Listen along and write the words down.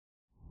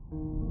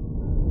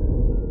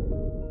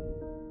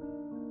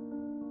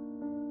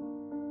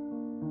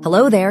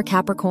Hello there,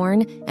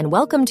 Capricorn, and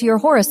welcome to your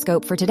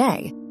horoscope for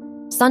today,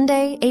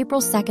 Sunday,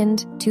 April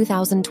 2nd,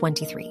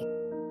 2023.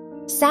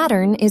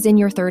 Saturn is in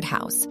your third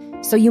house,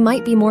 so you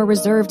might be more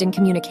reserved in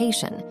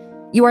communication.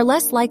 You are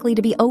less likely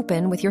to be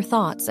open with your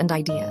thoughts and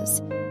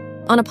ideas.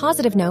 On a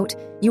positive note,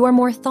 you are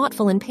more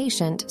thoughtful and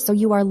patient, so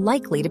you are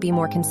likely to be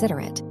more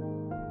considerate.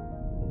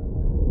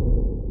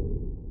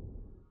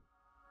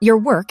 Your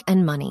work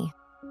and money.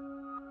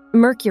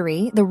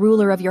 Mercury, the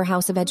ruler of your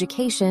house of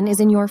education, is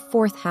in your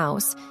fourth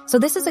house, so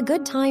this is a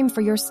good time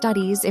for your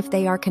studies if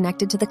they are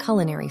connected to the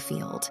culinary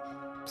field.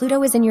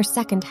 Pluto is in your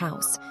second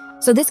house,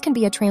 so this can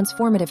be a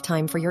transformative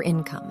time for your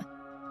income.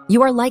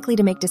 You are likely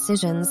to make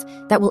decisions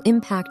that will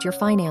impact your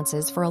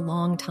finances for a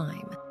long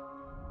time.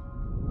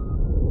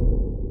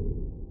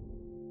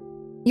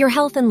 Your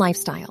health and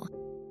lifestyle.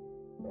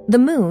 The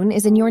moon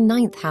is in your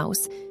ninth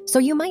house, so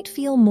you might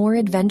feel more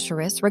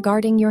adventurous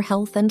regarding your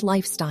health and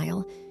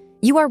lifestyle.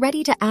 You are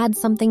ready to add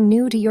something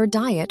new to your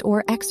diet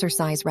or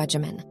exercise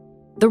regimen.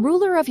 The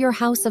ruler of your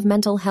house of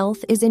mental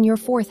health is in your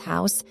fourth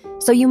house,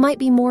 so you might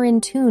be more in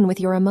tune with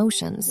your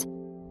emotions.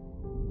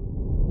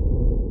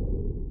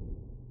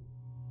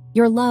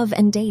 Your love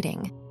and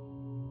dating.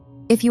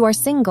 If you are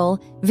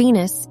single,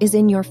 Venus is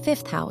in your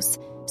fifth house,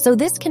 so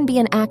this can be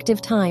an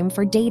active time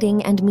for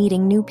dating and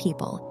meeting new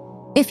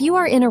people. If you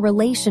are in a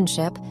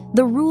relationship,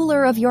 the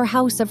ruler of your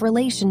house of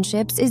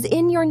relationships is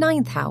in your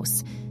ninth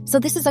house, so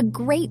this is a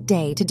great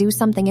day to do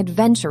something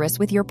adventurous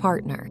with your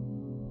partner.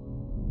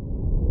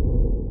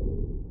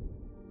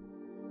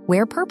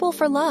 Wear purple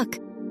for luck.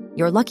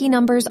 Your lucky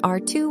numbers are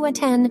 2,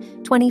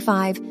 10,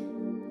 25,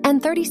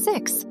 and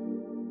 36.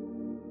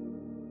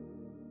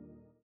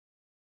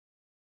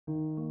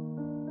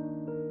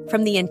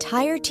 From the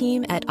entire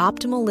team at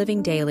Optimal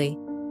Living Daily,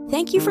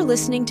 thank you for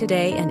listening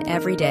today and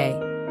every day.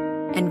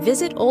 And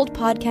visit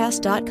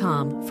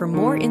oldpodcast.com for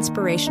more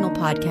inspirational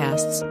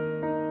podcasts.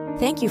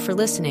 Thank you for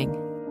listening.